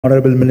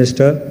Honorable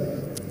Minister,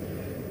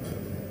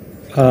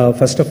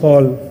 first of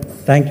all,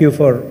 thank you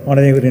for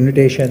honoring our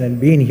invitation and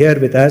being here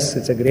with us.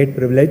 It's a great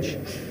privilege.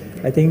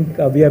 I think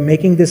we are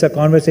making this a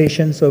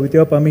conversation, so with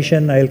your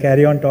permission, I'll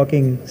carry on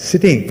talking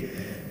sitting.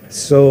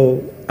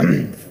 So,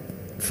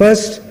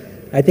 first,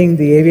 I think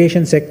the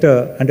aviation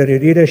sector under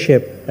your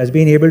leadership has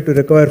been able to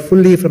recover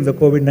fully from the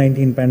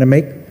COVID-19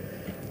 pandemic.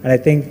 And I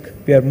think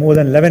we are more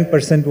than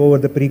 11% over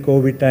the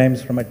pre-COVID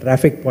times from a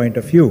traffic point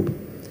of view.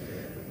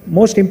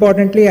 Most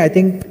importantly, I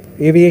think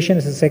aviation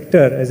as a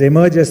sector has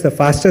emerged as the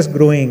fastest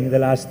growing in the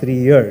last 3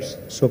 years.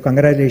 So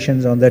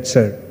congratulations on that,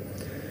 sir.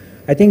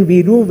 I think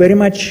we do very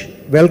much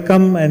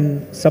welcome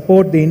and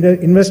support the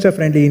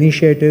investor-friendly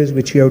initiatives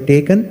which you have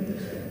taken,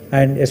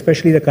 and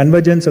especially the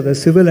convergence of the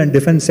civil and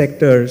defense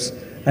sectors,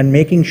 and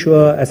making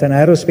sure as an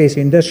aerospace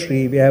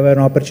industry we have an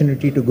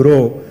opportunity to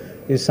grow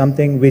is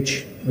something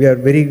which we are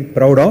very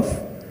proud of.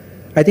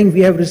 I think we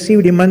have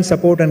received immense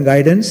support and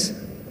guidance.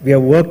 We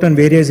have worked on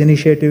various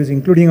initiatives,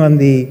 including on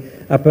the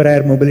upper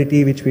air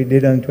mobility, which we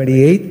did on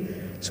 28th.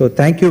 So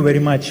thank you very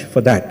much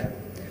for that.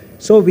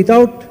 So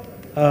without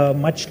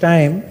much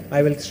time,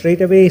 I will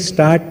straight away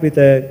start with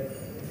the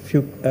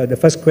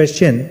first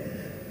question.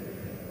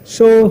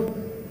 So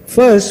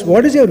first,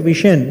 what is your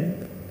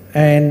vision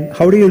and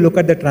how do you look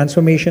at the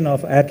transformation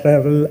of air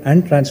travel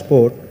and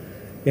transport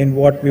in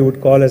what we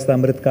would call as the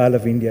Amrit Kaal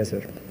of India,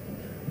 sir?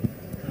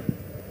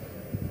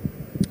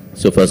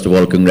 So first of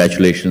all,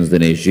 congratulations,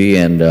 Dinesh ji,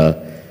 and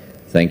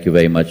thank you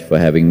very much for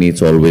having me.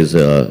 It's always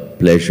a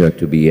pleasure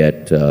to be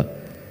at the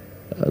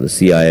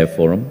CIF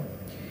Forum.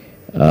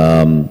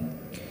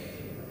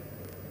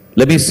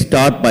 Let me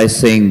start by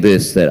saying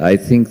this, that I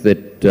think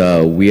that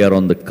we are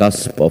on the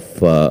cusp of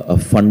a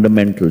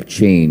fundamental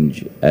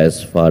change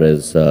as far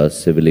as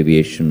civil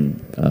aviation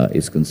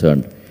is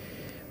concerned.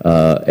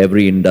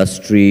 Every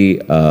industry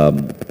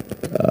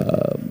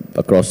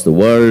across the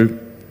world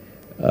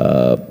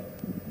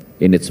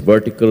in its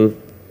vertical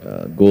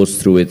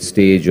goes through its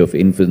stage of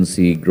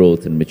infancy,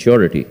 growth and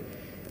maturity.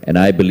 And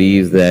I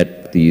believe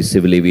that the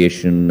civil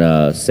aviation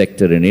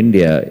sector in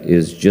India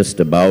is just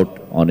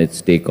about on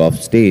its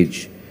takeoff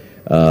stage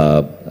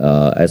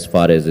as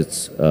far as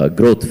its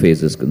growth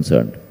phase is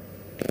concerned.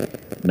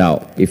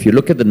 Now, if you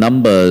look at the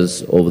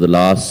numbers over the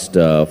last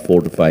 4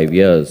 to 5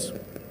 years,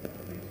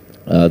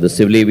 the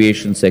civil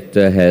aviation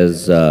sector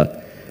has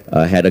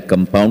had a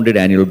compounded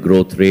annual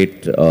growth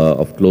rate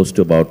of close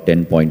to about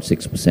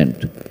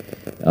 10.6%.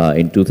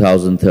 In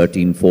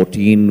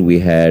 2013-14, we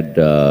had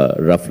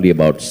roughly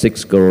about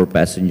 6 crore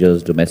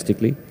passengers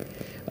domestically.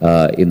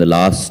 In the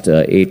last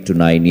 8 to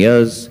 9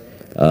 years,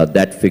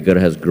 that figure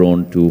has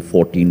grown to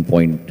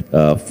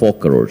 14.4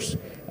 crores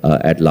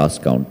at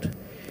last count.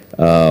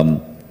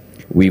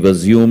 We've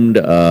assumed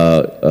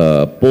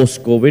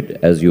post-COVID,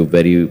 as you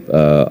very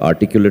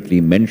articulately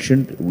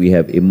mentioned, we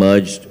have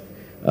emerged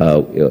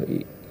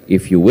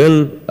if you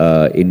will,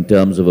 in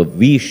terms of a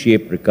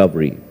V-shaped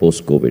recovery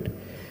post-COVID,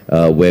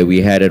 where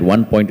we had at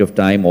one point of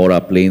time all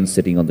our planes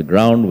sitting on the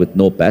ground with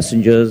no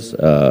passengers,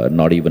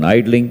 not even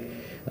idling.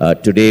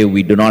 Today,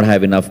 we do not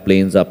have enough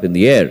planes up in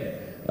the air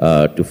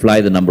to fly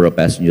the number of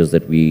passengers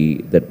that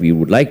we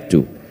would like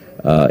to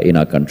in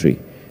our country.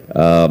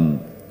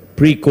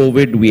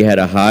 Pre-COVID, we had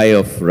a high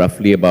of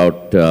roughly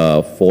about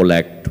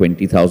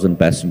 420,000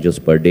 passengers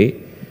per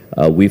day.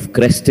 We've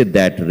crested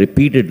that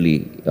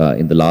repeatedly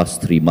in the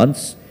last 3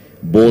 months,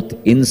 both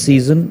in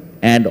season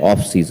and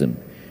off season,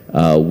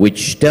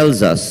 which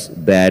tells us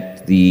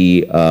that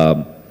the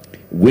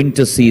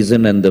winter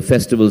season and the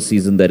festival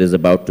season that is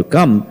about to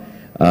come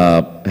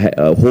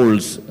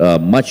holds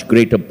much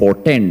greater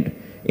portend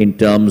in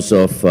terms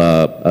of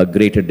a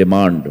greater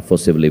demand for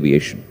civil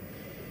aviation.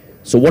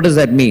 So what does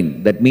that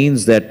mean? That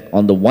means that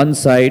on the one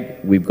side,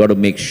 we've got to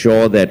make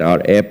sure that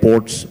our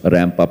airports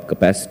ramp up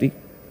capacity.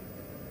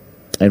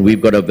 And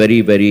we've got a very,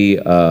 very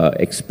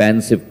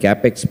expansive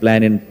CapEx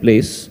plan in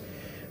place.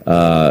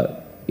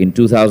 In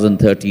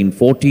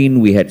 2013-14,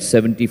 we had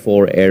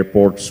 74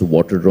 airports,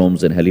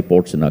 waterdromes and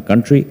heliports in our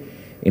country.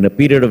 In a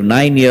period of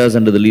 9 years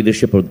under the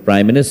leadership of the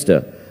Prime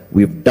Minister,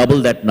 we've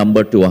doubled that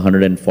number to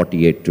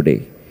 148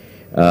 today.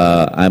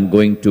 I'm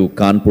going to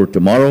Kanpur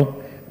tomorrow,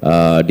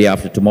 day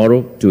after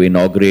tomorrow, to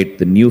inaugurate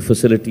the new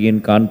facility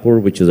in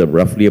Kanpur, which is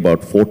roughly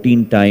about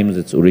 14 times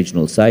its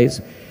original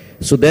size.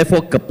 So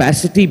therefore,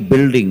 capacity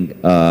building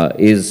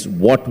is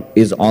what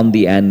is on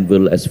the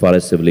anvil as far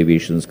as civil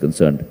aviation is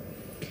concerned.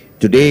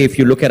 Today, if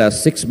you look at our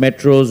 6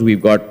 metros,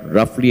 we've got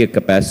roughly a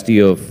capacity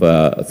of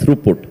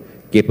throughput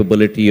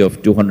capability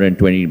of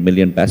 220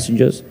 million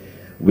passengers.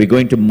 We're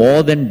going to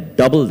more than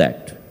double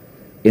that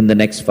in the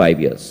next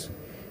 5 years.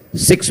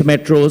 6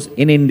 metros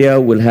in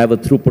India will have a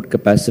throughput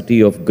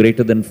capacity of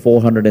greater than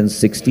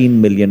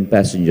 416 million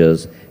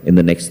passengers in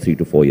the next 3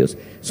 to 4 years.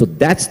 So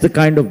that's the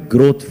kind of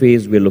growth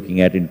phase we're looking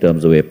at in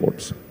terms of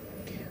airports.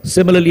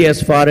 Similarly,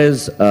 as far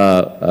as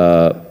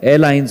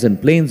airlines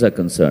and planes are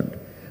concerned,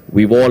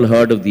 we've all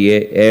heard of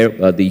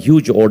the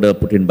huge order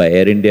put in by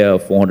Air India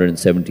of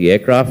 470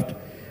 aircraft,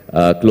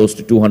 close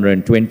to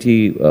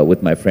 220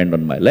 with my friend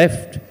on my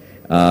left.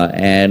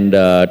 and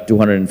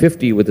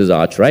 250 with his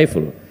arch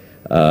rifle,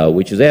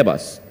 which is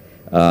Airbus.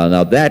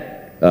 Now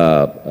that,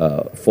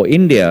 for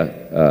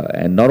India,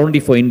 and not only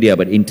for India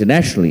but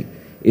internationally,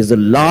 is the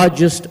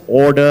largest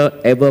order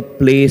ever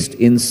placed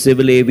in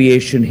civil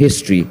aviation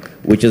history,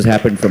 which has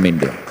happened from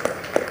India.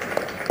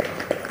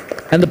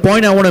 And the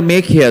point I want to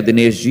make here,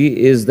 Dinesh ji,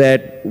 is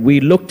that we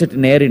looked at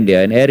an Air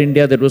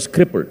India that was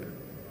crippled,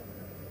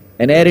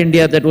 an Air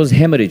India that was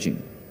hemorrhaging,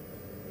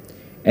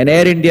 an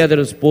Air India that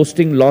was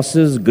posting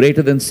losses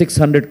greater than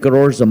 600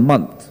 crores a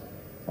month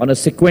on a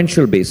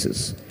sequential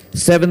basis,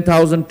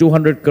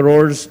 7,200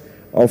 crores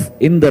of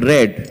in the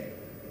red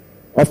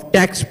of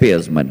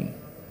taxpayers' money.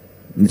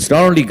 It's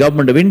not only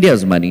government of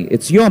India's money,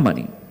 it's your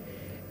money.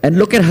 And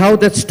look at how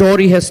that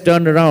story has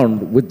turned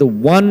around with the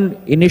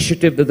one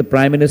initiative that the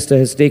Prime Minister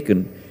has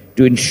taken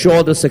to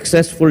ensure the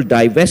successful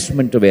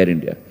divestment of Air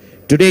India.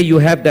 Today you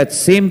have that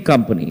same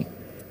company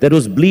that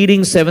was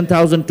bleeding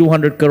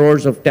 7,200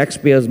 crores of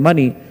taxpayers'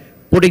 money,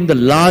 putting the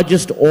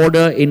largest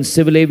order in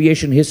civil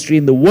aviation history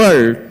in the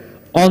world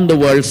on the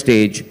world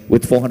stage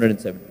with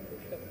 470.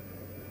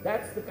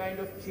 That's the kind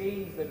of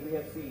change that we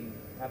have seen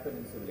happen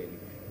in civil aviation.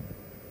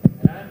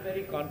 And I'm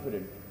very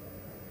confident.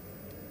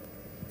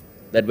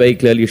 That very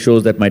clearly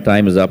shows that my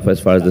time is up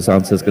as far as this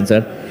answer is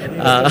concerned.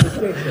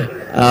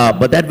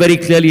 But that very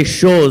clearly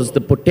shows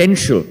the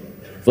potential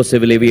for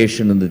civil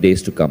aviation in the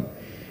days to come.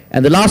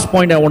 And the last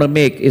point I want to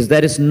make is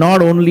that it's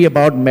not only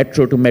about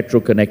metro to metro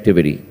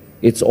connectivity.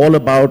 It's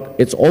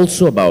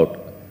also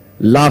about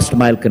last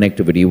mile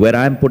connectivity, where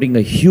I'm putting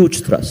a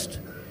huge thrust.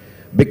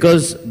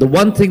 Because the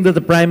one thing that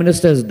the Prime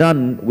Minister has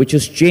done, which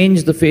has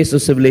changed the face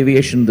of civil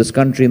aviation in this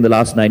country in the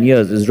last 9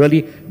 years, is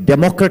really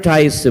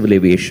democratize civil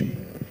aviation.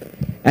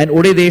 And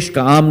Ude Desh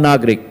Ka Aam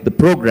Nagrik, the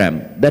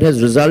program that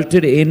has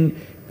resulted in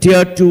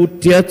Tier 2,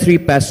 Tier 3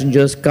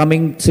 passengers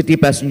coming, city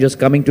passengers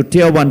coming to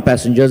Tier 1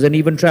 passengers and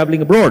even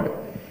traveling abroad.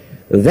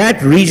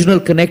 That regional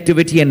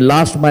connectivity and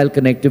last mile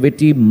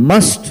connectivity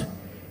must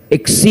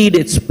exceed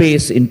its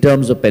pace in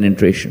terms of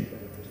penetration.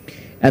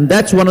 And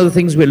that's one of the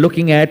things we're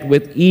looking at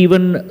with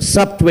even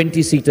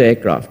sub-20-seater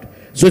aircraft.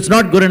 So it's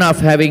not good enough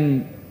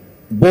having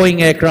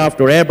Boeing aircraft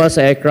or Airbus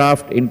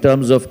aircraft in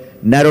terms of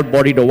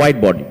narrow-bodied or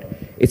wide-bodied.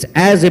 It's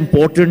as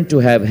important to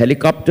have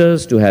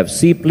helicopters, to have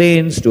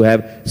seaplanes, to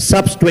have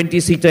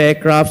sub-20-seater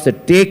aircrafts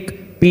that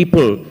take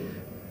people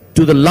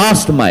to the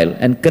last mile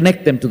and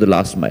connect them to the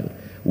last mile.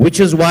 Which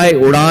is why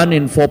Udan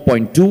in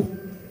 4.2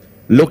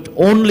 looked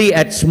only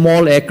at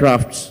small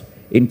aircrafts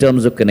in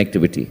terms of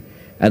connectivity.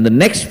 And the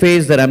next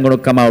phase that I'm going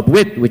to come out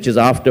with, which is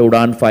after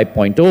Udan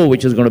 5.0,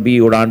 which is going to be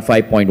Udan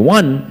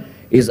 5.1,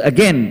 is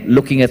again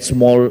looking at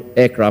small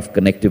aircraft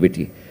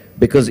connectivity.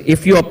 Because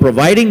if you are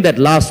providing that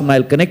last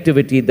mile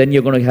connectivity, then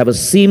you're going to have a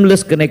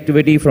seamless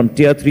connectivity from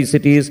Tier 3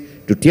 cities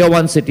to Tier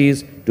 1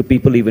 cities to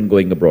people even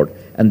going abroad.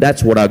 And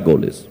that's what our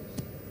goal is.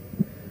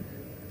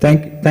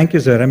 Thank you,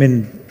 sir. I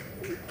mean,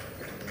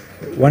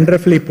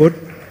 wonderfully put.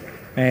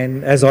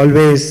 And as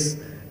always,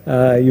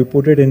 you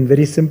put it in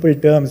very simple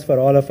terms for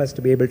all of us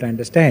to be able to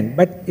understand.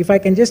 But if I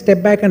can just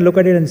step back and look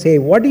at it and say,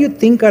 what do you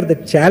think are the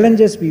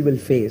challenges we will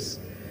face?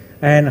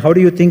 And how do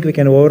you think we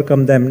can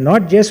overcome them?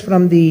 Not just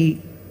from the,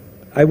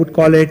 I would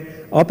call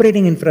it,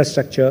 operating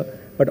infrastructure,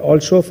 but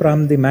also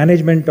from the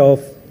management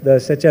of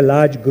such a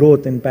large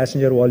growth in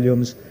passenger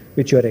volumes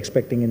which you are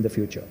expecting in the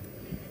future.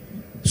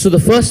 So the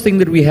first thing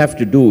that we have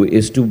to do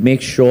is to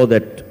make sure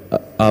that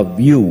our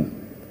view,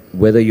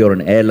 whether you're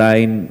an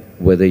airline,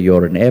 whether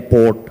you're an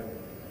airport,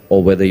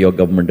 or whether you're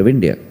government of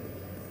India,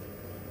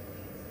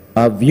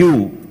 our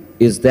view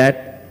is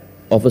that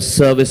of a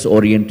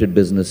service-oriented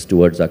business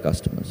towards our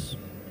customers.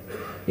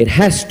 It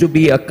has to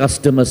be a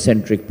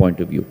customer-centric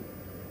point of view.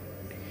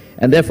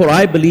 And therefore,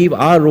 I believe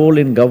our role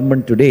in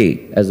government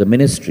today as a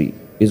ministry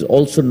is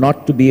also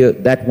not to be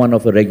that one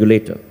of a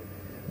regulator,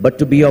 but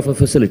to be of a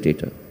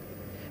facilitator.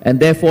 And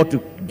therefore, to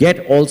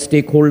get all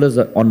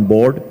stakeholders on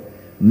board,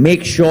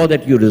 make sure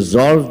that you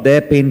resolve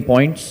their pain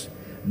points,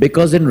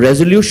 because in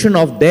resolution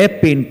of their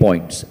pain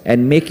points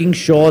and making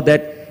sure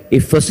that a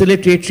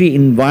facilitatory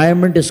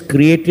environment is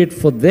created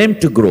for them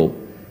to grow,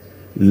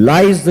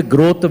 lies the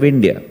growth of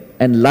India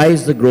and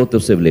lies the growth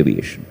of civil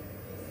aviation.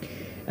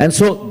 And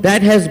so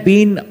that has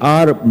been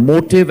our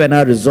motive and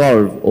our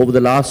resolve over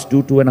the last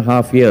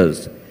 2.5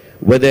 years,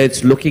 whether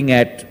it's looking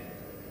at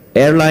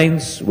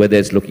airlines, whether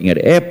it's looking at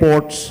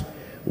airports,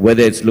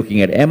 whether it's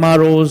looking at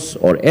MROs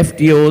or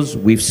FTOs.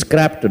 We've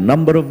scrapped a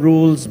number of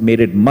rules, made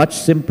it much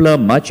simpler,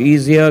 much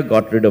easier,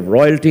 got rid of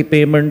royalty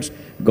payments,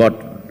 got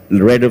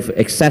rid of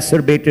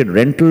exacerbated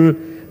rental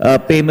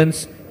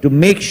payments to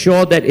make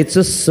sure that it's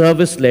a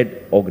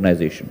service-led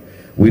organization.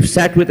 We've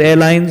sat with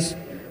airlines,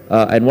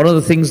 and one of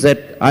the things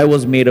that I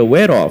was made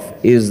aware of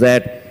is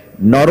that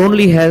not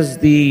only has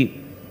the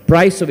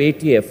price of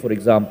ATF, for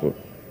example,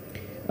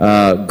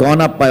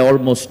 gone up by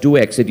almost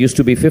 2x. It used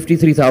to be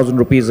 53,000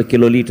 rupees a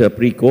kiloliter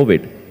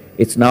pre-COVID.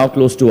 It's now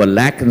close to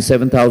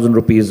 107,000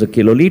 rupees a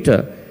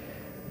kiloliter.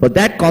 But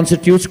that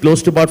constitutes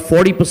close to about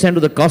 40%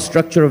 of the cost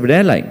structure of an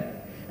airline.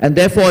 And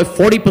therefore, if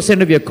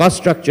 40% of your cost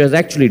structure has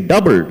actually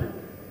doubled,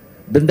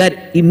 then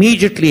that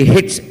immediately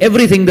hits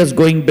everything that's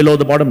going below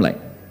the bottom line.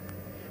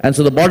 And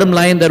so the bottom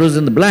line that was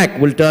in the black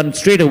will turn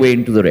straight away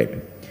into the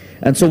red.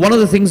 And so one of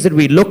the things that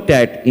we looked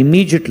at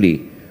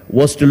immediately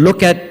was to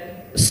look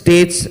at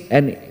states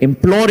and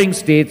imploring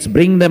states,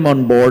 bring them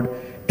on board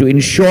to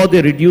ensure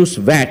they reduce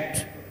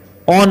VAT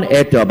on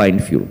air turbine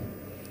fuel.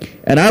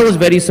 And I was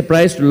very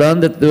surprised to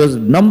learn that there was a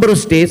number of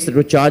states that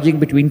were charging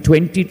between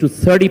 20 to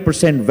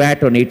 30%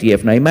 VAT on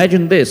ATF. Now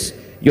imagine this,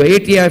 your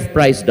ATF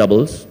price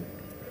doubles,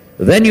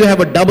 then you have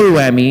a double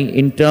whammy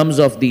in terms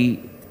of the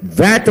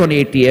VAT on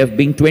ATF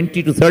being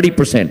 20 to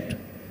 30%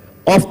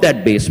 of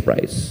that base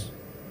price.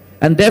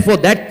 And therefore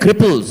that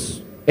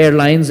cripples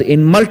airlines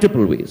in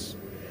multiple ways.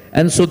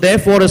 And so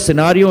therefore a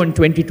scenario in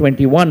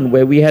 2021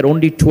 where we had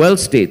only 12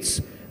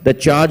 states that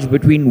charge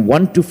between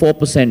 1 to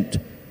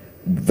 4%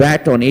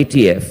 VAT on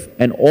ATF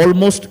and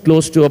almost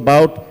close to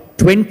about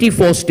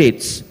 24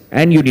 states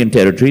and union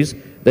territories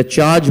that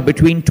charge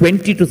between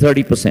 20 to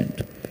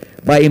 30%.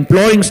 By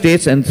imploring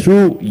states, and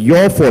through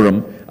your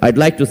forum, I'd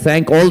like to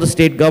thank all the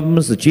state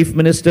governments, the chief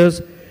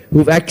ministers,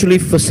 who've actually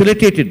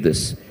facilitated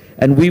this.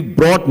 And we've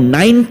brought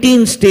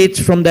 19 states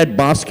from that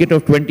basket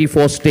of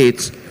 24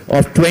 states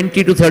of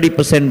 20 to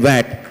 30%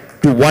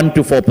 VAT to 1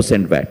 to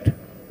 4% VAT.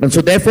 And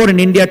so therefore in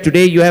India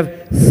today you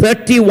have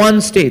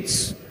 31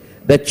 states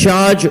that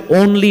charge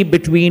only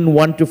between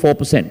 1 to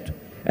 4%.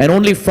 And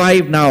only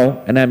 5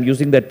 now, and I'm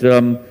using that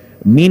term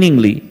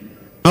meaningly,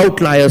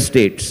 outlier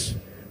states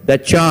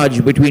that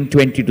charge between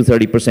 20 to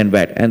 30%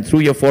 VAT. And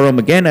through your forum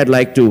again, I'd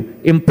like to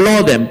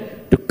implore them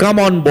to come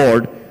on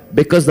board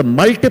because the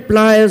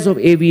multipliers of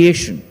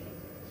aviation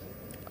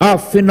are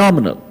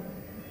phenomenal.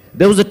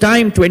 There was a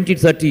time 20,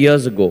 30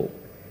 years ago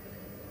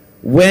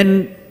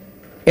when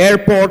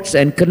airports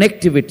and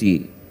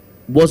connectivity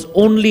was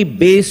only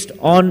based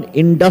on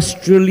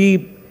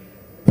industrially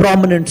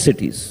prominent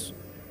cities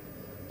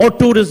or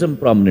tourism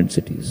prominent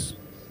cities.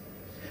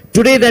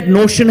 Today that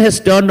notion has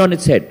turned on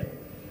its head.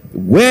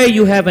 Where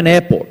you have an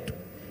airport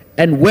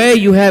and where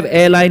you have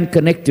airline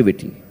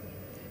connectivity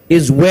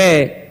is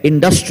where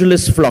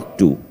industrialists flock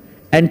to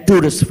and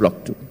tourists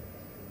flock to.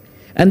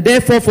 And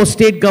therefore for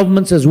state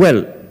governments as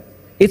well,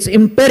 it's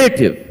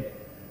imperative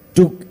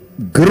to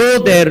grow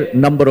their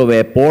number of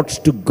airports,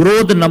 to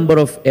grow the number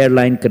of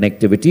airline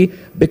connectivity,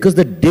 because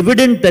the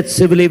dividend that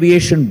civil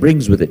aviation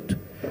brings with it,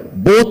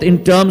 both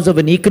in terms of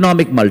an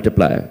economic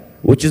multiplier,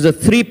 which is a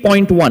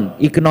 3.1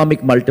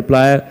 economic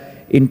multiplier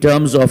in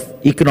terms of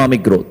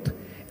economic growth,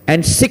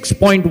 and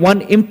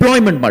 6.1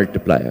 employment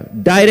multiplier,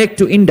 direct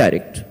to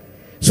indirect.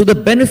 So the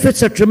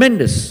benefits are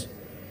tremendous.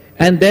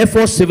 And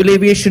therefore civil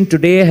aviation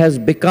today has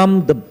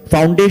become the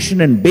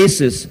foundation and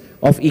basis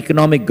of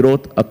economic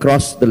growth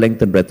across the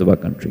length and breadth of our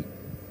country.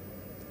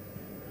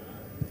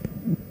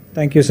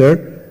 Thank you,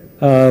 sir.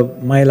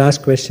 My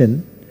last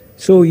question.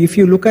 So if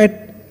you look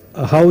at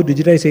how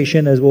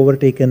digitization has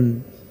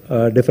overtaken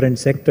different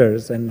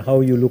sectors and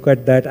how you look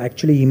at that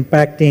actually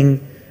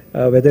impacting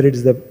whether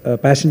it's the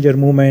passenger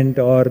movement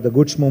or the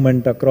goods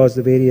movement across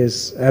the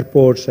various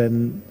airports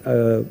and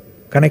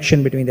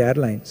connection between the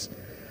airlines,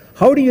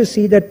 how do you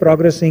see that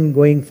progressing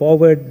going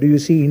forward? Do you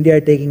see India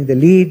taking the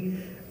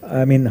lead?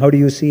 I mean, how do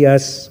you see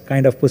us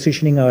kind of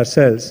positioning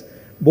ourselves,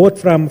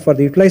 both for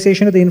the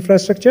utilization of the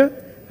infrastructure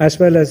as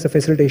well as the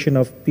facilitation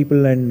of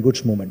people and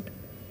goods movement?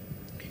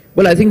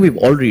 Well, I think we've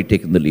already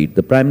taken the lead.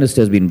 The Prime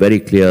Minister has been very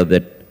clear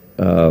that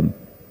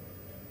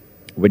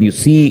when you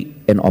see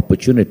an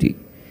opportunity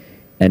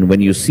and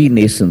when you see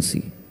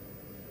nascency,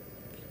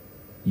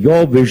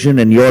 your vision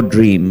and your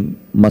dream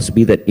must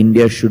be that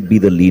India should be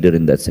the leader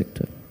in that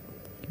sector.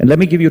 And let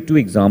me give you 2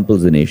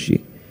 examples,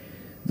 Dinesh.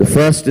 The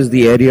first is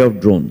the area of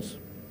drones,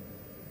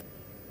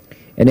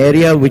 an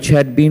area which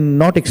had been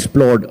not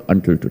explored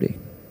until today.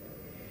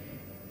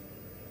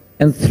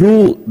 And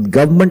through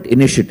government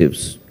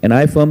initiatives, and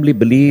I firmly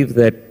believe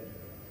that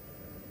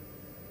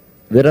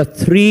there are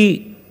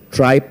 3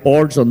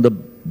 tripods on the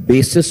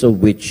basis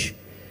of which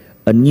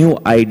a new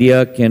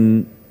idea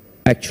can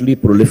actually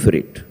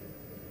proliferate.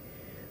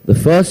 The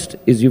first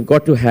is you've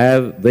got to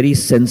have very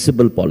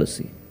sensible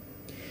policy.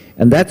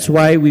 And that's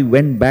why we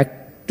went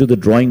back to the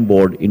drawing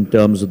board in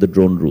terms of the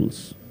drone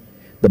rules.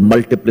 The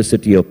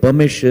multiplicity of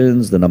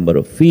permissions, the number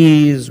of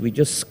fees, we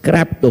just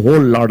scrapped the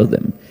whole lot of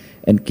them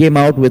and came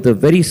out with a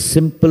very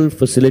simple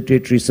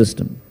facilitatory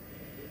system.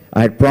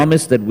 I had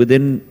promised that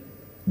within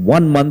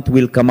 1 month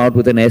we'll come out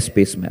with an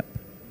airspace map.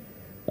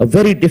 A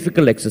very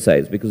difficult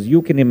exercise because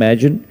you can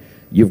imagine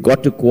you've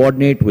got to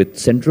coordinate with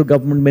central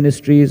government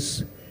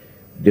ministries,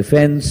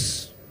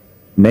 defense,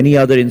 many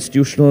other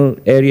institutional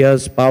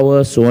areas,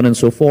 power, so on and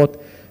so forth.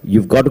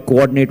 You've got to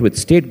coordinate with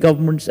state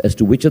governments as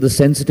to which are the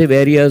sensitive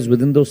areas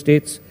within those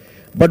states.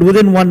 But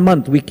within 1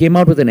 month, we came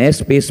out with an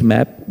airspace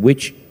map,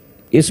 which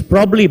is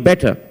probably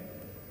better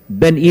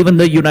than even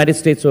the United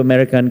States of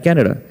America and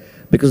Canada,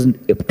 because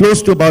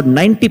close to about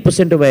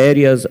 90% of our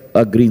areas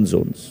are green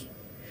zones.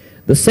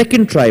 The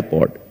second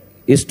tripod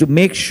is to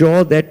make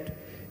sure that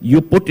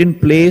you put in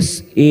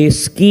place a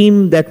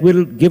scheme that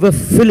will give a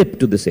fillip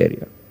to this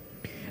area.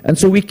 And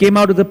so we came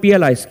out with a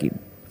PLI scheme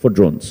for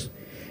drones.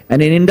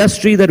 And an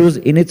industry that was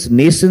in its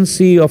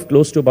nascency of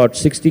close to about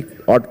 60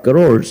 odd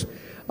crores,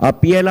 our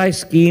PLI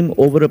scheme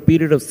over a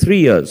period of 3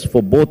 years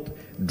for both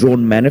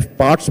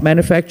parts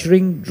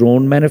manufacturing,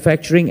 drone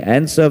manufacturing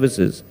and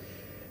services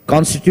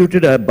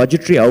constituted a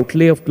budgetary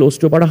outlay of close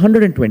to about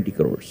 120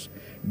 crores,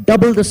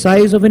 double the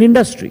size of an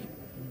industry.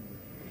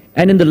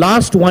 And in the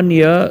last 1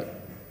 year,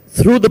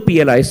 through the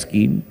PLI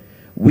scheme,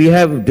 we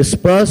have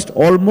dispersed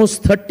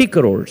almost 30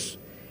 crores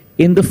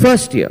in the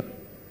first year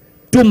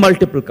to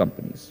multiple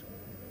companies.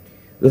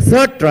 The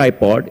third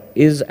tripod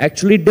is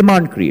actually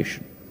demand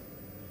creation.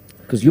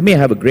 Because you may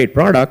have a great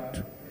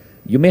product,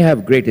 you may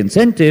have great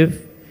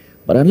incentive,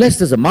 but unless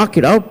there's a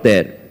market out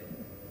there,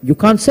 you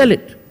can't sell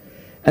it.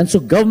 And so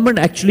government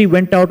actually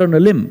went out on a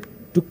limb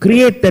to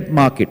create that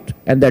market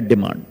and that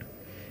demand.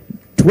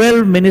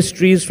 12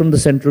 ministries from the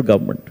central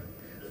government.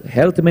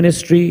 Health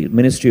Ministry,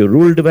 Ministry of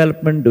Rural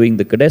Development doing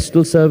the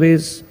cadastral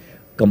surveys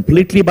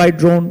completely by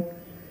drone.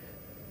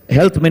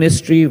 Health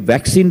Ministry,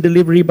 vaccine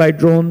delivery by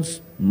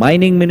drones.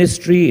 Mining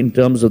Ministry in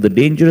terms of the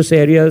dangerous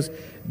areas,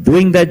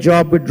 doing that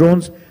job with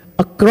drones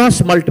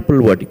across multiple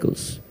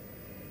verticals.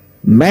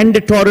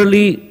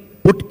 Mandatorily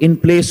put in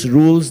place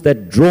rules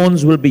that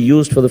drones will be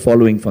used for the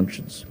following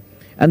functions.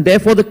 And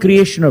therefore the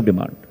creation of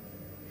demand.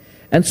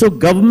 And so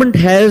government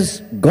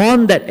has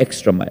gone that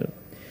extra mile.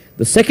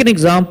 The second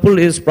example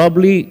is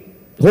probably,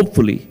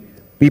 hopefully,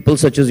 people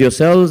such as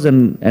yourselves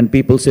and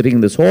people sitting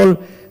in this hall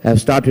have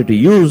started to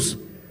use,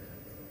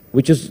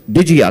 which is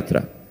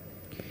Digiyatra.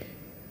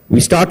 We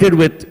started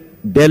with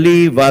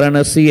Delhi,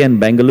 Varanasi and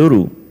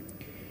Bengaluru.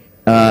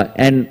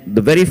 And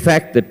the very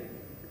fact that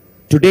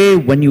today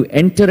when you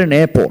enter an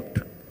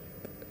airport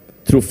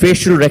through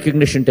facial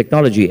recognition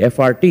technology,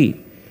 FRT,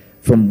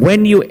 from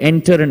when you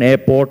enter an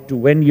airport to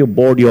when you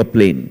board your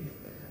plane,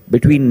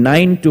 between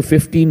 9 to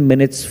 15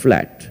 minutes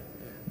flat,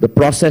 the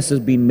process has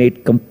been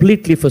made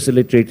completely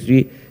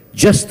facilitatory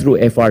just through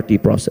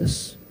FRT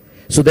process.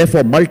 So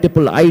therefore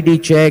multiple ID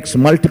checks,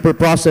 multiple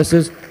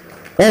processes,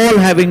 all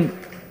having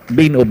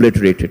been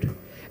obliterated.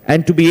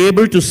 And to be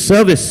able to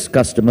service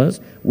customers,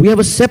 we have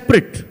a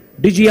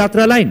separate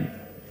Digiyatra line,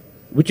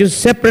 which is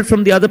separate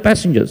from the other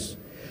passengers.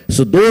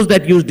 So those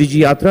that use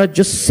Digiyatra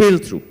just sail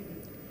through.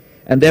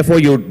 And therefore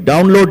you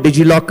download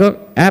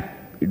DigiLocker app,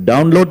 you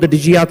download the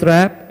Digiyatra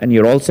app, and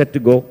you're all set to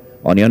go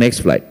on your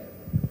next flight.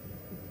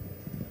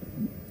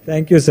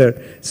 Thank you, sir.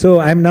 So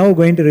I'm now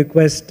going to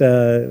request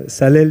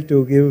Salil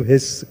to give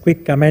his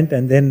quick comment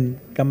and then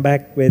come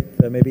back with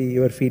maybe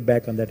your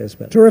feedback on that as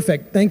well.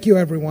 Terrific. Thank you,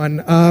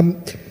 everyone.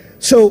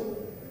 So,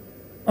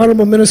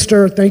 Honorable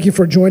Minister, thank you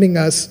for joining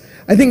us.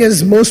 I think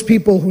as most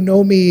people who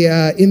know me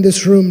in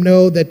this room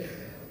know that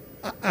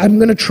I'm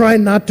going to try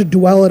not to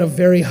dwell at a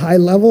very high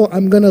level.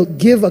 I'm going to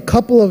give a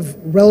couple of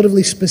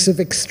relatively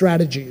specific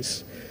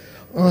strategies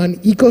on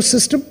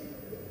ecosystem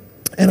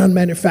and on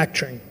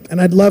manufacturing. And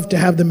I'd love to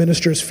have the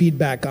minister's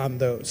feedback on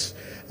those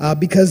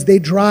because they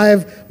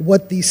drive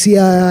what the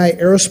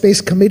CII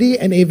Aerospace Committee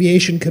and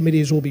Aviation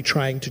Committees will be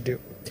trying to do.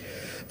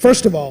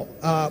 First of all,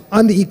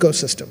 on the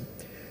ecosystem,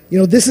 you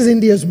know, this is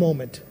India's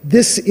moment.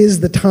 This is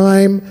the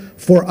time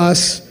for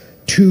us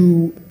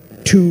to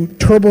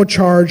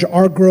turbocharge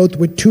our growth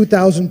with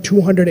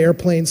 2,200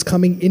 airplanes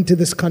coming into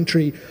this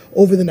country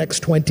over the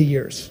next 20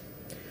 years.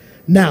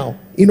 Now,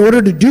 in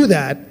order to do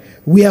that,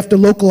 we have to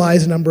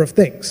localize a number of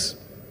things.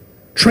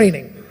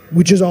 Training,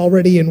 which is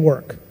already in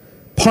work.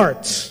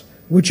 Parts,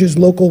 which is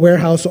local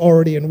warehouse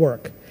already in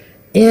work.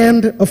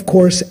 And, of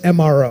course,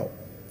 MRO.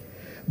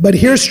 But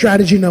here's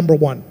strategy number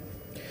one.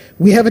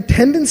 We have a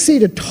tendency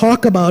to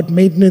talk about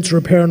maintenance,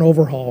 repair, and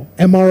overhaul,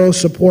 MRO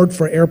support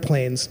for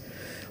airplanes,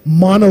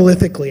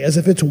 monolithically, as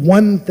if it's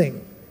one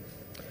thing.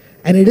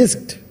 And it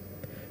isn't.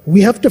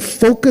 We have to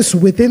focus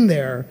within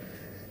there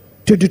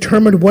to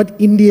determine what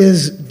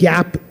India's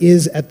gap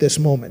is at this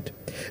moment.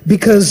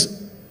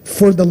 Because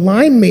for the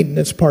line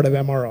maintenance part of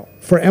MRO,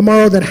 for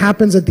MRO that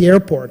happens at the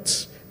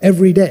airports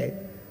every day,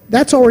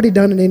 that's already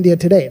done in India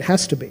today. It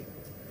has to be.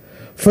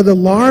 For the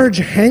large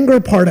hangar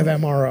part of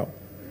MRO,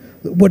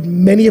 what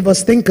many of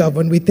us think of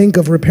when we think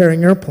of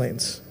repairing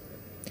airplanes,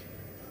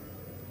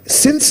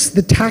 since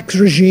the tax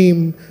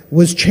regime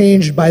was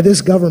changed by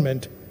this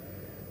government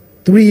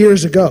 3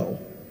 years ago,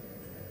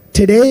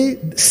 today,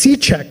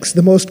 C-checks,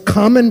 the most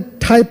common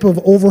type of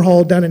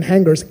overhaul done in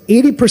hangars,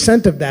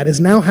 80% of that is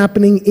now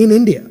happening in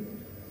India,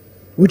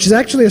 which is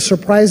actually a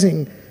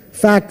surprising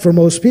fact for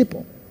most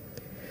people.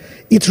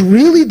 It's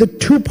really the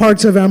two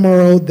parts of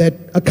MRO that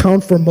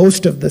account for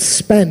most of the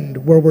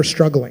spend where we're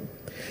struggling.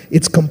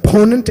 It's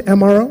component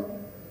MRO,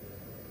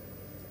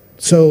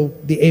 so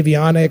the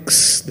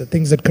avionics, the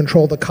things that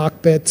control the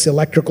cockpits,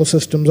 electrical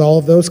systems, all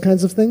of those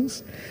kinds of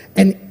things,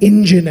 and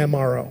engine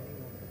MRO,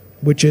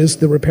 which is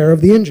the repair of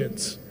the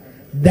engines.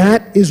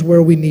 That is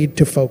where we need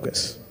to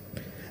focus.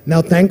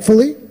 Now,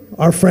 thankfully,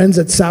 our friends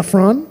at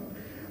Safran,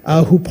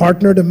 who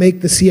partner to make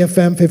the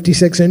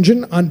CFM56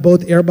 engine on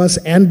both Airbus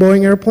and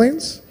Boeing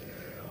airplanes,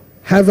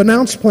 have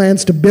announced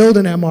plans to build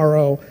an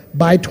MRO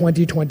by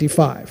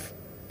 2025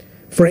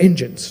 for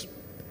engines.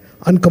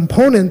 On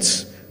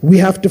components, we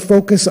have to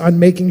focus on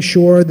making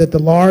sure that the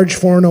large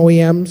foreign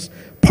OEMs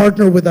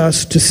partner with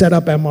us to set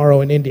up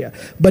MRO in India.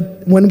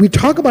 But when we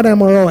talk about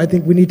MRO, I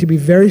think we need to be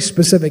very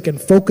specific and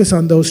focus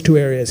on those two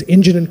areas,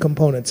 engine and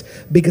components,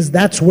 because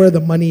that's where the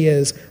money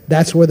is,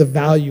 that's where the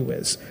value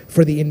is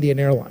for the Indian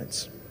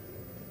airlines.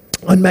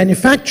 On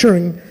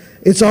manufacturing,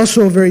 it's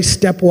also a very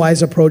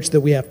stepwise approach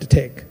that we have to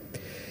take.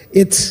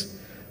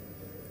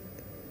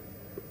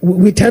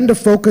 We tend to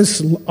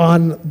focus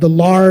on the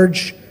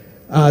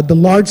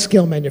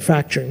large-scale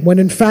manufacturing, when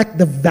in fact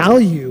the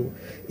value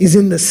is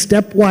in the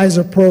stepwise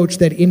approach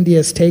that India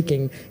is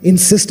taking in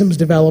systems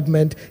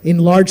development, in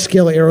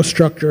large-scale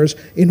aerostructures,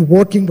 in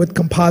working with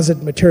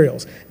composite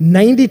materials.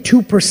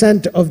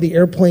 92% of the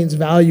airplane's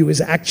value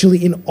is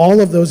actually in all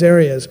of those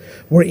areas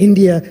where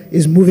India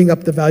is moving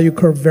up the value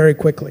curve very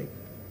quickly.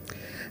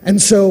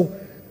 And so,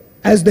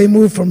 as they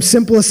move from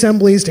simple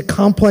assemblies to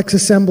complex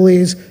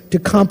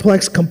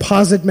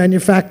composite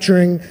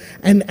manufacturing,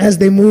 and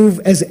as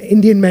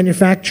Indian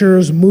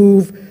manufacturers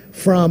move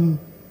from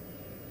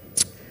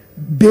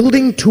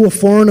building to a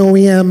foreign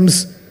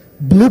OEM's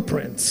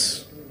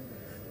blueprints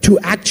to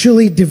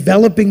actually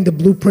developing the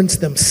blueprints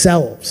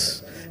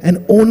themselves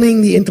and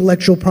owning the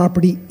intellectual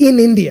property in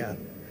India,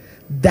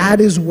 that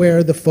is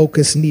where the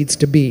focus needs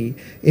to be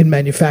in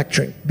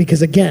manufacturing.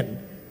 Because again,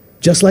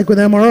 just like with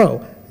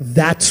MRO,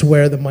 that's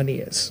where the money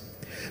is.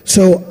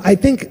 So I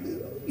think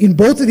in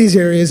both of these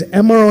areas,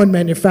 MRO and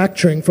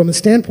manufacturing, from the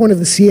standpoint of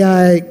the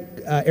CI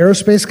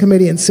Aerospace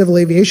Committee and Civil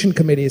Aviation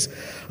Committees,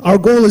 our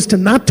goal is to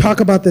not talk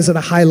about this at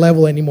a high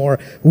level anymore.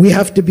 We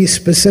have to be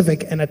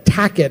specific and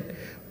attack it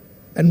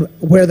and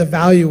where the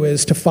value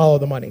is to follow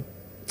the money.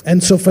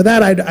 And so for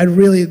that, I'd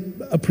really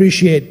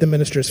appreciate the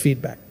Minister's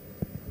feedback.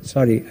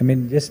 Sorry, I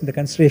mean, just in the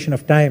consideration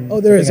of time, oh,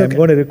 there is, okay. I'm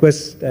going to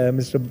request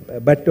Mr.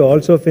 Bhatt to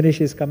also finish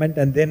his comment,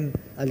 and then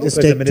I'll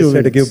just take the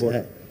Minister to give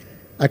board.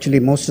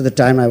 Actually, most of the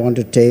time I want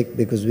to take,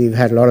 because we've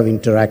had a lot of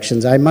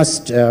interactions. I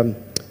must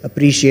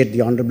appreciate the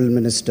Honorable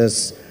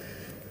Minister's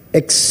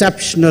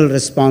exceptional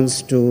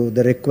response to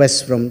the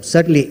requests from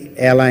certainly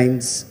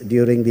airlines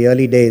during the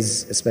early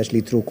days, especially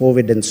through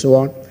COVID and so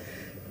on.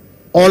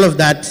 All of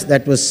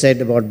that was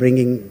said about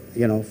bringing,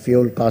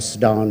 fuel costs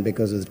down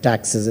because of the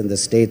taxes in the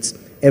states,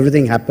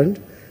 everything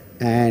happened,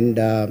 and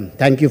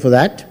thank you for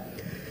that.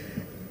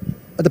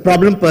 But the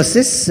problem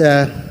persists,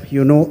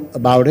 you know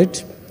about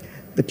it.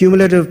 The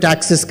cumulative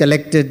taxes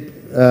collected,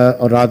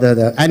 or rather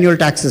the annual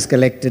taxes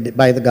collected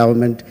by the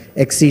government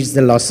exceeds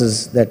the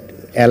losses that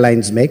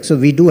airlines make. So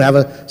we do have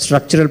a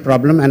structural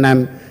problem, and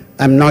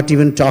I'm not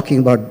even talking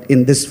about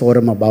in this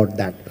forum about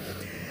that.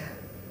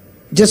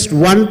 Just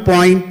one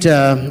point,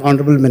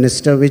 Honorable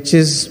Minister, which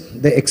is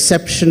the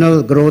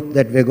exceptional growth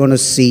that we're going to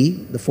see,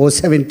 the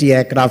 470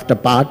 aircraft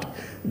apart,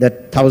 the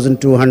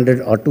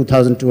 1,200 or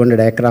 2,200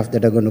 aircraft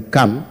that are going to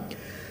come.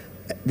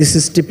 This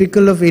is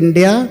typical of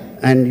India,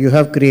 and you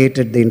have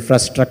created the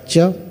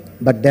infrastructure,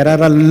 but there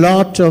are a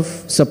lot of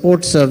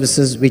support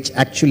services which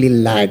actually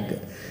lag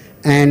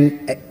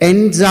and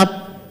ends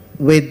up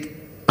with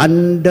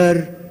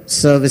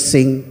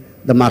under-servicing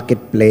the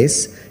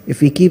marketplace.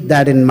 If we keep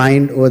that in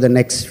mind over the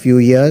next few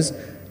years,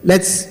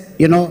 let's,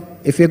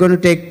 if you're going to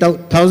take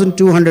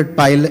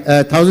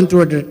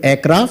 1,200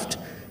 aircraft,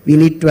 we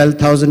need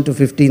 12,000 to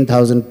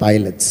 15,000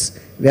 pilots.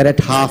 We're at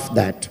half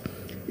that.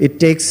 It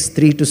takes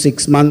 3 to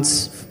 6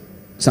 months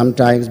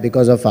sometimes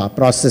because of our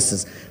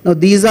processes. Now,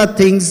 these are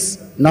things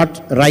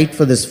not right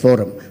for this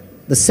forum.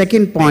 The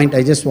second point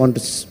I just want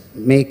to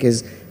make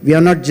is we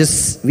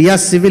are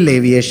civil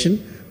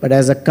aviation, but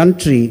as a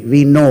country,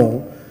 we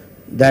know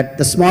that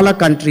the smaller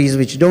countries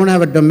which don't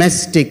have a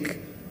domestic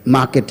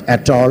market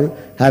at all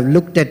have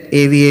looked at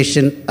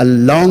aviation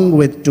along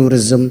with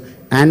tourism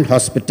and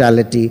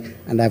hospitality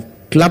and have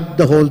clubbed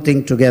the whole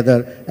thing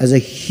together as a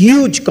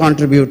huge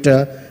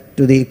contributor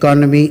to the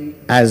economy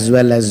as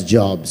well as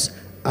jobs.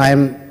 I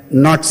am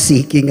not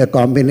seeking a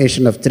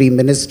combination of 3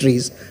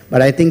 ministries,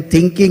 but I think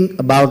thinking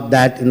about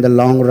that in the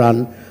long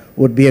run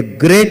would be a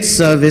great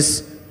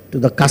service to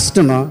the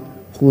customer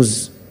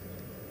who's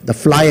the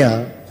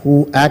flyer,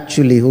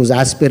 whose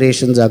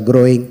aspirations are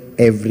growing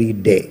every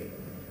day.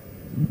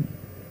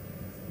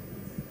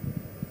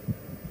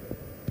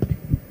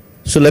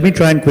 So let me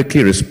try and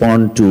quickly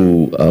respond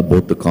to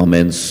both the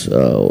comments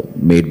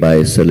made by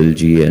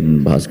Salilji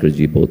and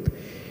Bhaskarji both.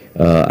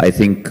 I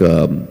think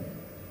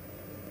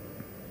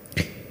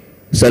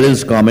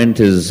Salil's comment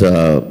is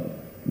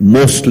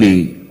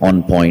mostly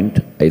on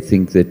point. I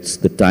think that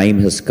the time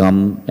has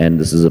come, and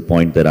this is a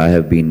point that I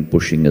have been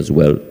pushing as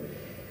well,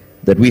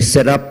 that we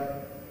set up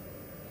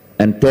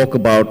and talk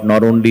about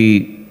not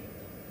only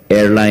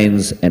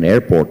airlines and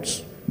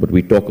airports, but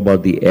we talk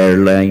about the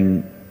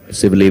airline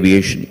civil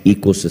aviation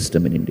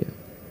ecosystem in India.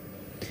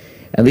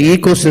 And the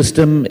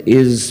ecosystem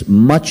is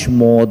much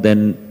more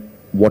than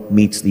what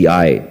meets the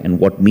eye, and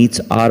what meets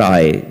our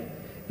eye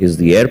is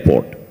the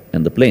airport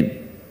and the plane.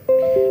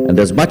 And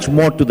there's much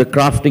more to the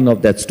crafting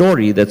of that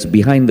story that's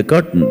behind the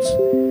curtains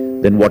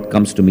than what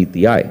comes to meet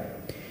the eye.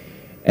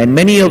 And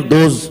many of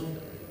those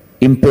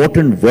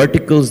important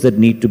verticals that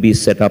need to be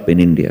set up in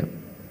India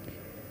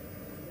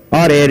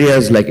are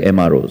areas like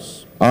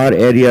MROs, are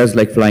areas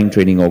like flying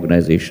training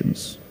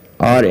organizations,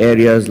 are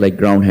areas like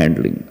ground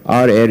handling,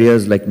 are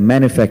areas like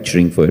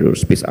manufacturing for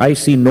aerospace. I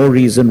see no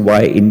reason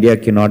why India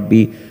cannot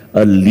be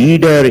a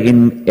leader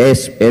in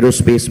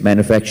aerospace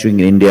manufacturing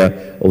in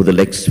India over the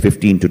next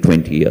 15 to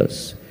 20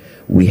 years.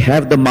 We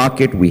have the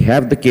market, we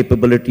have the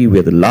capability, we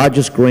are the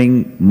largest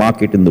growing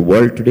market in the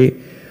world today.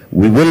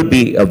 We will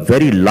be a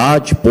very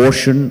large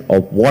portion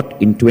of what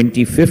in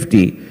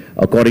 2050,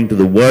 according to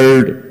the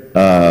world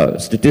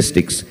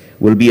statistics,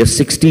 will be a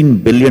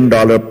 $16 billion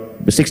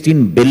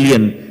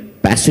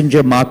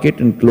passenger market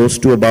and close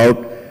to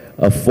about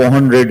a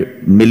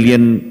 400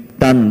 million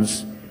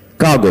tons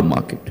cargo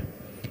market.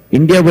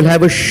 India will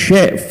have a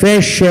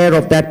fair share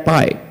of that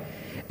pie.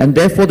 And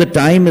therefore, the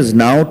time is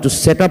now to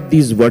set up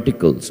these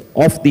verticals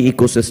of the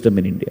ecosystem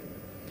in India.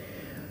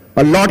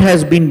 A lot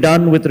has been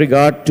done with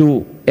regard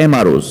to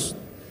MROs.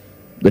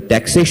 The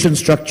taxation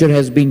structure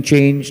has been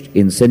changed,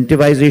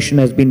 incentivization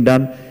has been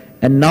done,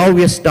 and now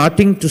we are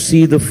starting to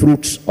see the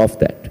fruits of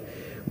that.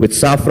 With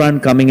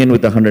Safran coming in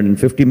with a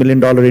 $150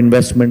 million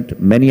investment,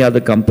 many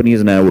other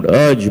companies, and I would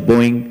urge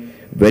Boeing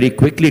very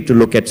quickly to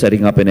look at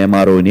setting up an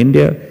MRO in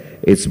India.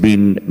 It's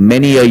been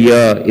many a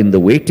year in the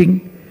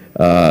waiting.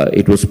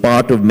 It was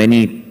part of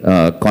many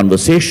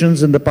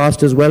conversations in the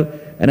past as well,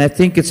 and I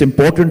think it's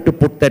important to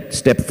put that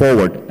step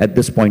forward at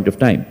this point of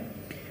time.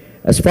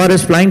 As far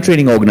as flying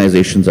training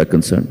organizations are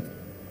concerned,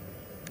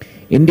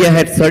 India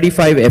had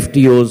 35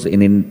 FTOs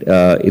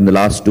in the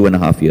last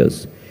 2.5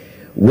 years.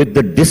 With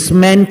the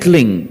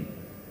dismantling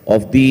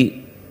of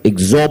the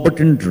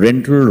exorbitant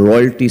rental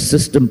royalty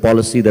system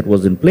policy that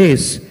was in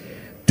place,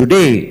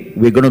 today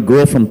we're going to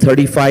grow from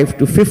 35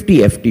 to 50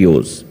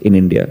 FTOs in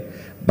India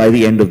by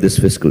the end of this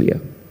fiscal year.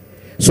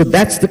 So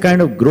that's the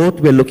kind of growth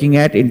we're looking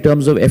at in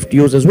terms of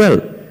FTOs as well.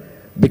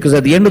 Because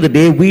at the end of the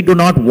day, we do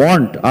not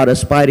want our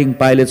aspiring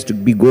pilots to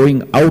be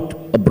going out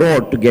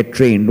abroad to get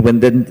trained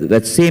when then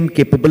that same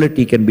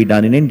capability can be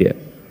done in India.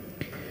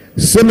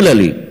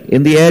 Similarly,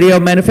 in the area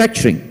of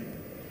manufacturing,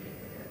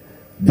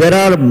 there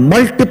are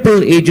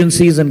multiple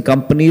agencies and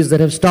companies that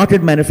have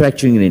started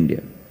manufacturing in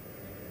India.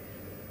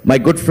 My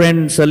good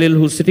friend Salil,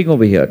 who's sitting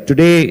over here,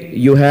 today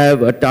you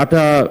have a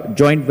Tata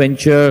joint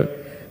venture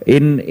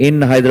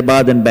in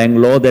Hyderabad and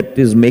Bangalore that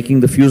is making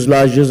the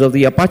fuselages of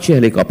the Apache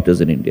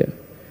helicopters in India.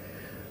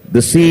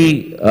 The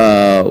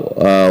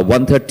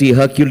C-130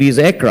 Hercules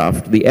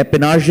aircraft, the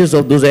appendages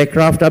of those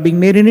aircraft are being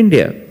made in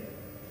India.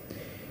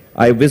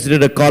 I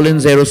visited a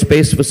Collins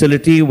aerospace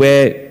facility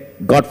where,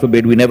 God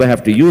forbid, we never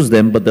have to use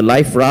them, but the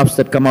life rafts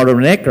that come out of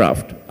an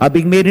aircraft are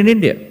being made in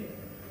India.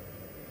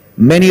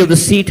 Many of the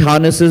seat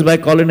harnesses by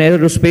Collins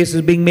Aerospace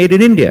is being made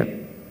in India.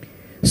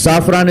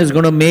 Safran is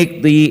going to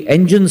make the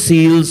engine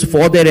seals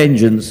for their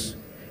engines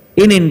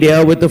in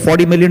India with a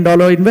 $40 million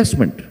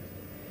investment.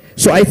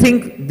 So I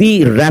think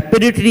the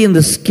rapidity and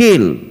the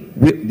scale,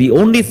 the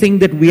only thing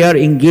that we are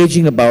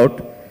engaging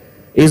about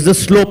is the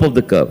slope of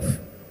the curve.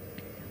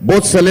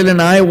 Both Salil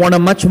and I want a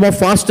much more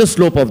faster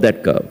slope of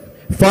that curve.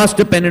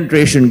 Faster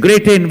penetration,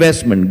 greater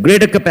investment,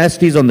 greater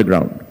capacities on the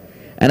ground.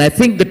 And I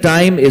think the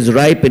time is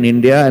ripe in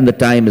India and the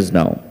time is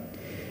now.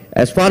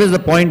 As far as the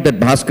point that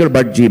Bhaskar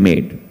Bhattji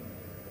made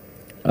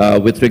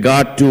with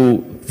regard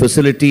to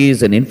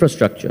facilities and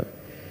infrastructure,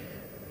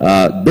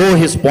 though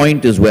his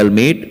point is well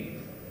made,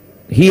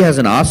 he has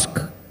an ask,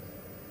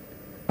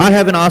 I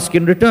have an ask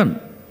in return.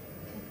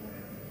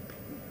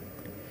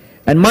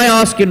 And my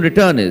ask in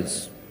return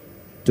is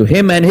to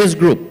him and his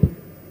group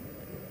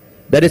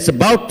that it's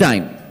about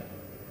time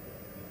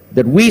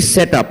that we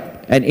set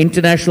up an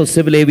international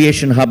civil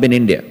aviation hub in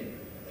India.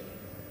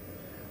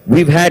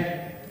 We've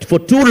had for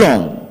too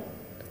long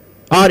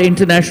our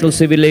international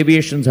civil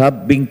aviation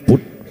hub being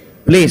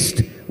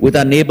placed with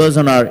our neighbors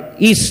on our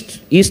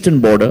eastern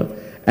border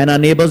and our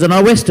neighbors on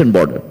our western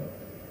border.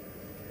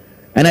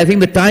 And I think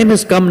the time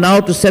has come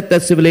now to set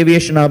that civil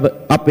aviation hub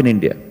up in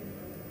India.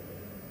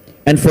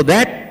 And for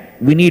that,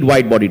 we need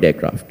wide-bodied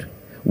aircraft.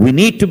 We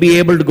need to be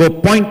able to go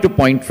point to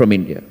point from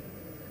India,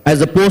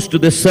 as opposed to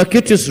this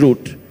circuitous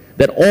route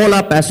that all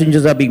our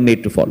passengers are being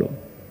made to follow.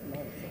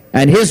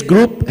 And his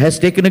group has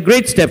taken a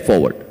great step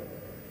forward.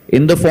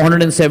 In the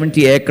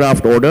 470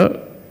 aircraft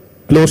order,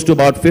 close to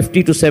about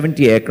 50 to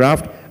 70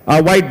 aircraft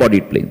are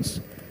wide-bodied planes.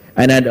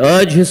 And I'd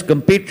urge his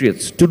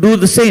compatriots to do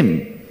the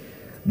same,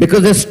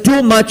 because there's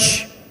too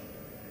much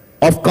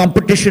of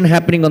competition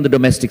happening on the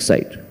domestic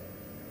side.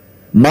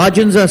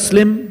 Margins are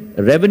slim,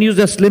 revenues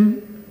are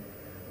slim,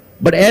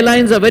 but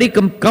airlines are very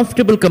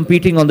comfortable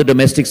competing on the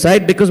domestic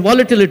side because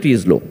volatility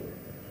is low.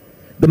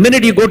 The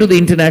minute you go to the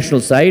international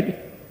side,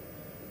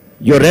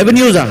 your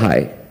revenues are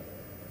high,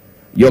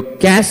 your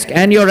CASK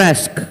and your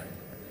RASK.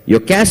 Your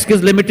CASK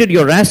is limited,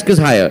 your RASK is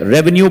higher,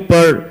 revenue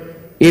per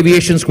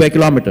aviation square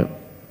kilometer.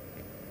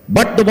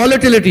 But the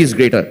volatility is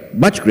greater,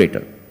 much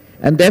greater.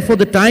 And therefore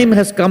the time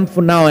has come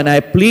for now, and I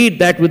plead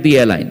that with the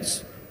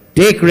airlines.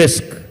 Take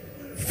risk,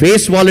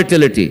 face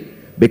volatility,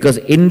 because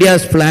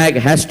India's flag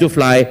has to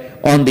fly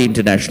on the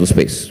international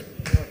space.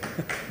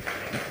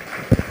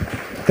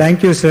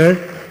 Thank you, sir.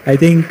 I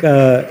think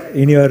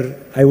in your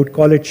I would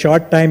call it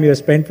short time you have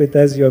spent with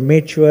us. You have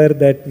made sure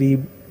that we,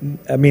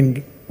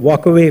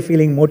 walk away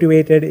feeling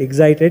motivated,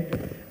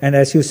 excited, and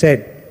as you said,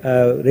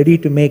 ready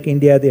to make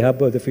India the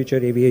hub of the future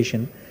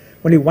aviation.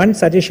 Only one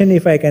suggestion,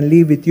 if I can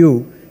leave with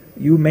you.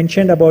 You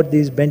mentioned about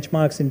these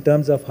benchmarks in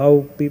terms of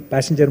how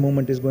passenger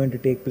movement is going to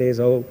take place,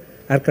 how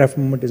aircraft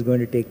movement is going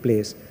to take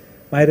place.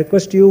 My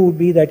request to you would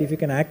be that if you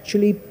can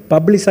actually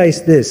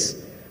publicize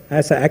this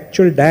as an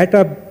actual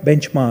data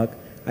benchmark,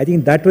 I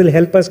think that will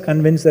help us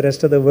convince the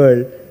rest of the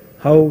world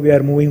how we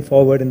are moving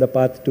forward in the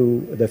path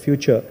to the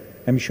future.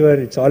 I'm sure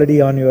it's already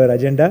on your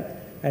agenda,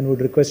 and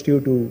would request you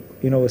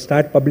to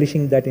start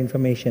publishing that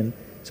information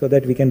so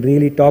that we can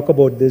really talk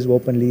about this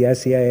openly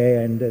as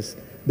CII and as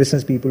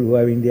business people who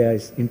have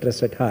India's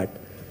interest at heart.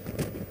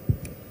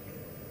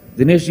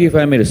 Dineshji, if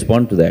I may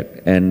respond to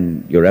that,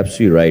 and you're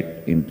absolutely right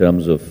in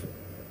terms of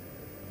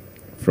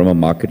from a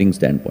marketing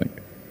standpoint.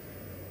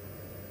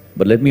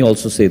 But let me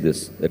also say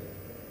this, that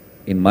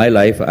in my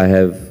life I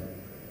have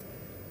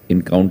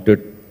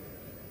encountered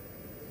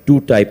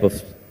two types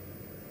of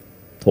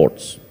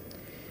thoughts.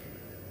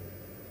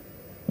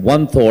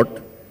 One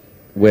thought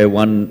where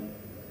one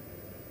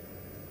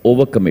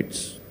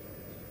overcommits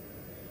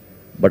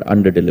but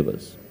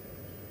underdelivers.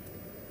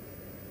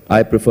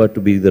 I prefer to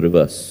be the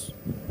reverse,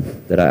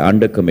 that I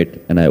undercommit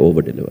and I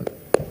overdeliver.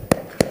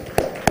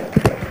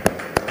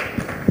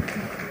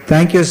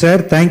 Thank you, sir.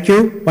 Thank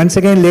you. Once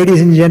again,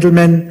 ladies and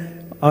gentlemen,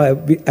 I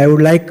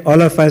would like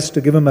all of us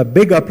to give him a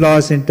big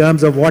applause in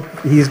terms of what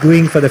he is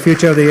doing for the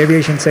future of the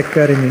aviation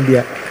sector in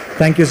India.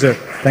 Thank you, sir.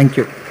 Thank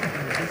you.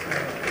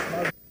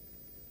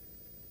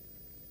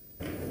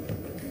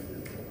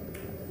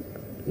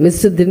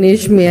 Mr.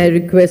 Dinesh, may I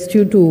request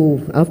you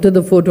to, after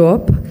the photo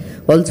op,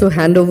 also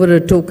hand over a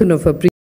token of appreciation.